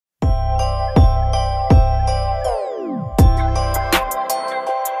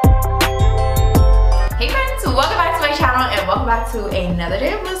back to another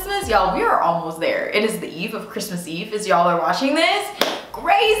day of LYSSMAS. Y'all, we are almost there. It is the eve of Christmas Eve as y'all are watching this.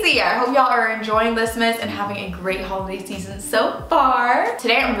 Crazy! I hope y'all are enjoying LYSSMAS and having a great holiday season so far.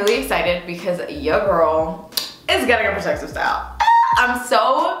 Today I'm really excited because your girl is getting a protective style. I'm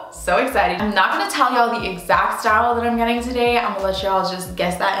so excited. I'm not gonna tell y'all the exact style that I'm getting today. I'm gonna let y'all just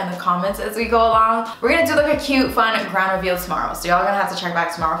guess that in the comments as we go along. We're gonna do like a cute, fun grand reveal tomorrow. So y'all are gonna have to check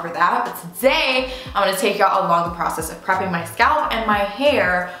back tomorrow for that. But today, I'm gonna take y'all along the process of prepping my scalp and my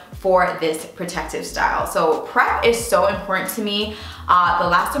hair for this protective style. So prep is so important to me. The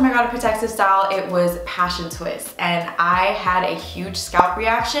last time I got a protective style, it was passion twist, and I had a huge scalp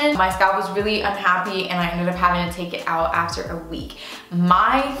reaction. My scalp was really unhappy and I ended up having to take it out after a week.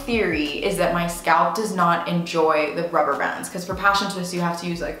 My theory is that my scalp does not enjoy the rubber bands, because for passion twist you have to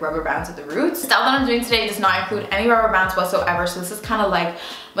use like rubber bands at the roots. The style that I'm doing today does not include any rubber bands whatsoever, so this is kind of like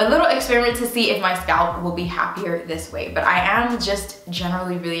my little experiment to see if my scalp will be happier this way. But I am just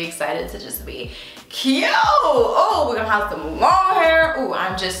generally really excited to just be cute. Oh, we're gonna have some long hair. Oh,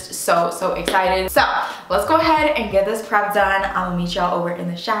 I'm just so excited. So let's go ahead and get this prep done. I'll meet y'all over in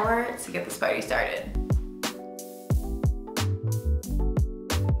the shower to get this party started.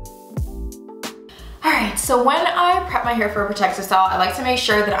 Alright, so when I prep my hair for a protective style, I like to make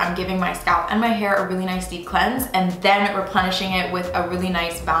sure that I'm giving my scalp and my hair a really nice deep cleanse and then replenishing it with a really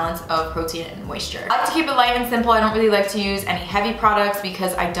nice balance of protein and moisture. I like to keep it light and simple. I don't really like to use any heavy products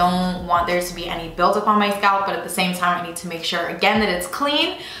because I don't want there to be any buildup on my scalp, but at the same time I need to make sure again that it's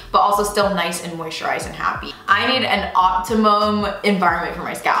clean but also still nice and moisturized and happy. I need an optimum environment for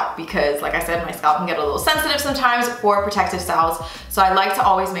my scalp because, like I said, my scalp can get a little sensitive sometimes for protective styles, so I like to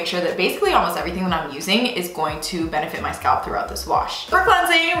always make sure that basically almost everything that I'm using is going to benefit my scalp throughout this wash. For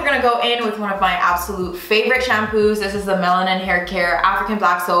cleansing, we're gonna go in with one of my absolute favorite shampoos. This is the Melanin Hair Care African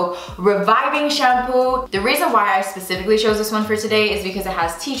Black Soap Reviving Shampoo. The reason why I specifically chose this one for today is because it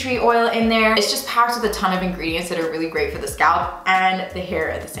has tea tree oil in there. It's just packed with a ton of ingredients that are really great for the scalp and the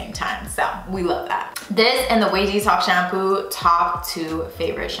hair at the same time, so we love that. This and the Way Detox Shampoo, top 2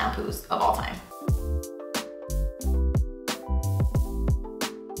 favorite shampoos of all time.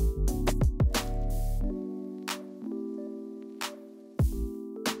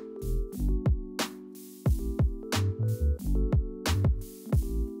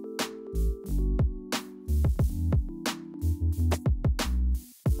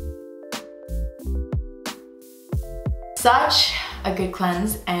 Such a good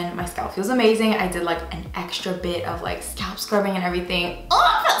cleanse and my scalp feels amazing. I did like an extra bit of like scalp scrubbing and everything.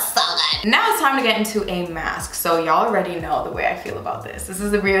 Oh, it feels so good. Now it's time to get into a mask. So y'all already know the way I feel about this. This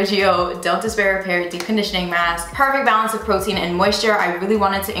is the Enjoyyyy Don't Despair Repair Deep Conditioning Mask. Perfect balance of protein and moisture. I really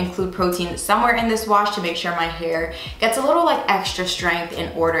wanted to include protein somewhere in this wash to make sure my hair gets a little like extra strength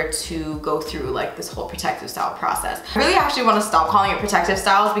in order to go through like this whole protective style process. I really actually want to stop calling it protective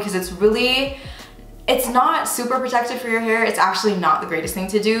styles because it's not super protective for your hair. It's actually not the greatest thing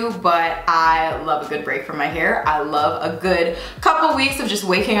to do, but I love a good break from my hair. I love a good couple weeks of just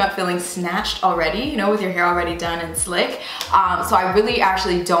waking up feeling snatched already, you know, with your hair already done and slick. So I really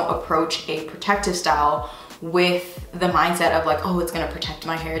actually don't approach a protective style with the mindset of like, oh, it's gonna protect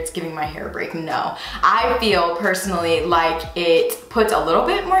my hair, it's giving my hair a break. No, I feel personally like it puts a little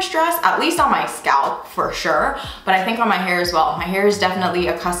bit more stress, at least on my scalp for sure, but I think on my hair as well. My hair is definitely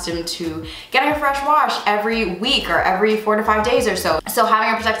accustomed to getting a fresh wash every week or every 4 to 5 days or so. So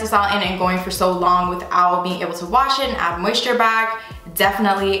having a protective style in and going for so long without being able to wash it and add moisture back,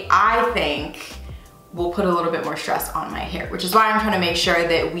 definitely, I think, will put a little bit more stress on my hair, which is why I'm trying to make sure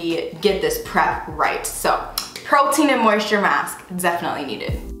that we get this prep right. So protein and moisture mask, definitely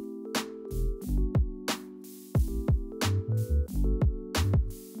needed.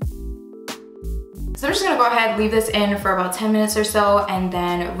 So I'm just gonna go ahead, leave this in for about 10 minutes or so, and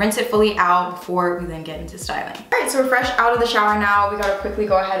then rinse it fully out before we then get into styling. All right, so we're fresh out of the shower now. We gotta quickly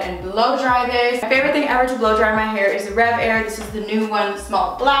go ahead and blow dry this. My favorite thing ever to blow dry my hair is the Rev Air. This is the new one, the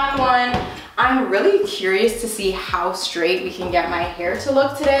small black one. I'm really curious to see how straight we can get my hair to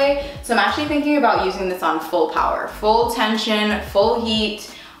look today. So I'm actually thinking about using this on full power, full tension, full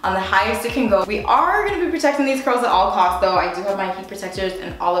heat, on the highest it can go. We are gonna be protecting these curls at all costs though. I do have my heat protectors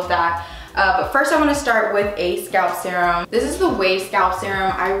and all of that. But first I want to start with a scalp serum. This is the Wave Scalp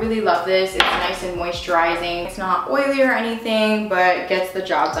Serum. I really love this. It's nice and moisturizing. It's not oily or anything, but gets the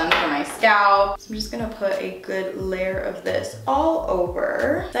job done for my scalp. So I'm just gonna put a good layer of this all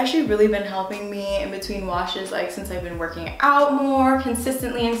over. It's actually really been helping me in between washes, like since I've been working out more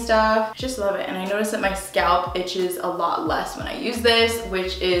consistently and stuff. I just love it. And I noticed that my scalp itches a lot less when I use this,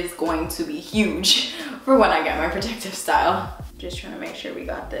 which is going to be huge for when I get my protective style. Just trying to make sure we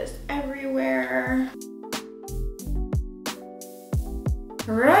got this everywhere.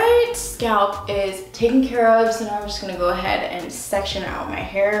 Right, scalp is taken care of, so now I'm just gonna go ahead and section out my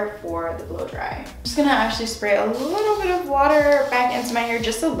hair for the blow dry. I'm just gonna actually spray a little bit of water back into my hair,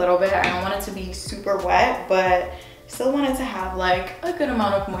 just a little bit. I don't want it to be super wet, but still want it to have like a good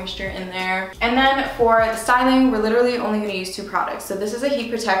amount of moisture in there. And then for the styling, we're literally only gonna use 2 products. So this is a heat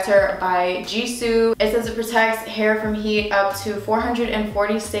protector by Jisoo. It says it protects hair from heat up to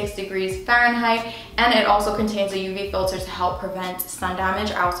 446 degrees Fahrenheit, and it also contains a UV filter to help prevent sun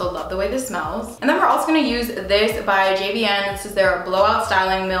damage. I also love the way this smells. And then we're also gonna use this by JVN. This is their blowout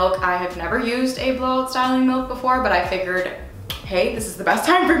styling milk. I have never used a blowout styling milk before, but I figured, hey, this is the best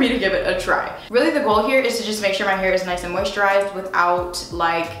time for me to give it a try. Really the goal here is to just make sure my hair is nice and moisturized without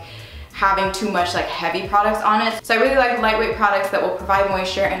like having too much like heavy products on it. So I really like lightweight products that will provide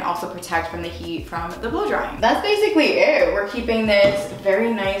moisture and also protect from the heat from the blow drying. That's basically it. We're keeping this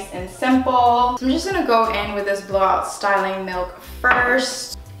very nice and simple. So I'm just gonna go in with this blowout styling milk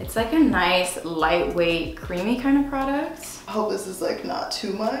first. It's like a nice, lightweight, creamy kind of product. I hope this is like not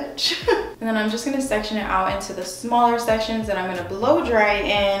too much. And then I'm just gonna section it out into the smaller sections that I'm gonna blow dry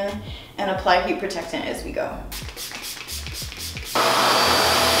in and apply heat protectant as we go.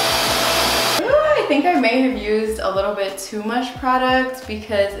 I think I may have used a little bit too much product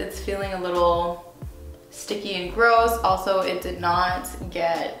because it's feeling a little sticky and gross. Also, it did not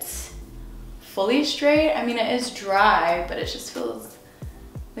get fully straight. I mean, it is dry, but it just feels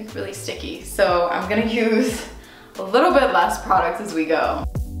like really sticky. So I'm gonna use a little bit less product as we go.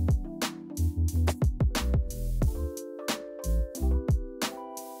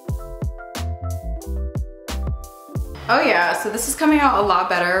 Oh yeah, so this is coming out a lot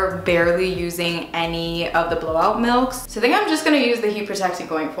better, barely using any of the blowout milks. So I think I'm just gonna use the heat protectant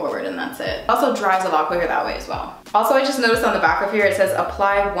going forward and that's it. Also dries a lot quicker that way as well. Also, I just noticed on the back of here, it says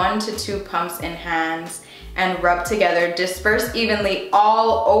apply 1 to 2 pumps in hands and rub together, disperse evenly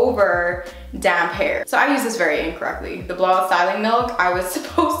all over damp hair. So I use this very incorrectly. The blowout styling milk, I was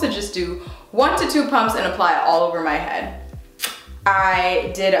supposed to just do 1 to 2 pumps and apply it all over my head.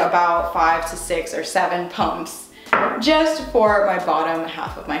 I did about 5 to 6 or 7 pumps just for my bottom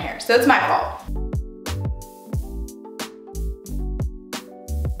half of my hair. So it's my fault.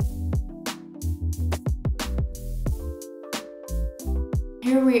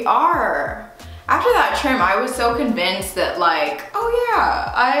 Here we are. After that trim, I was so convinced that like, oh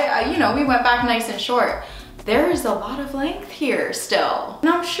yeah, you know, we went back nice and short. There is a lot of length here still. And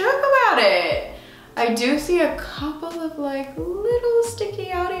I'm shook about it. I do see a couple of like little sticky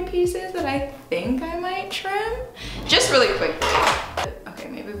outy pieces that I think I might trim. Just really quickly. Okay,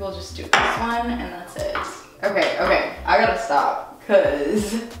 maybe we'll just do this one and that's it. Okay, I gotta stop,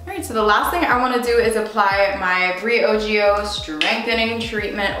 cause. All right, so the last thing I wanna do is apply my Briogeo Strengthening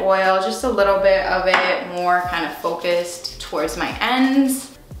Treatment Oil, just a little bit of it, more kind of focused towards my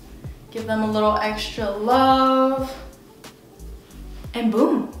ends. Give them a little extra love. And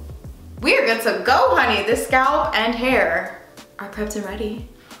boom. We are good to go, honey. The scalp and hair are prepped and ready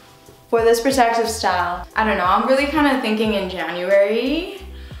for this protective style. I don't know, I'm really kind of thinking in January,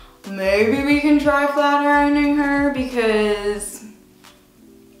 maybe we can try flat ironing her because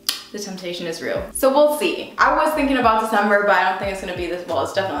the temptation is real. So we'll see. I was thinking about December, but I don't think it's gonna be this, well,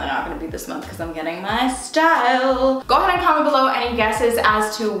 it's definitely not gonna be this month because I'm getting my style. Go ahead and comment below any guesses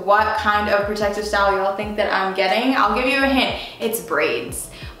as to what kind of protective style y'all think that I'm getting. I'll give you a hint, it's braids.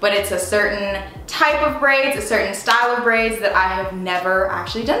 But it's a certain type of braids, a certain style of braids that I have never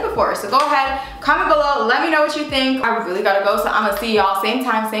actually done before. So go ahead, comment below, let me know what you think. I really gotta go, so I'm gonna see y'all same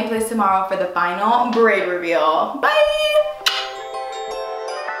time, same place tomorrow for the final braid reveal. Bye!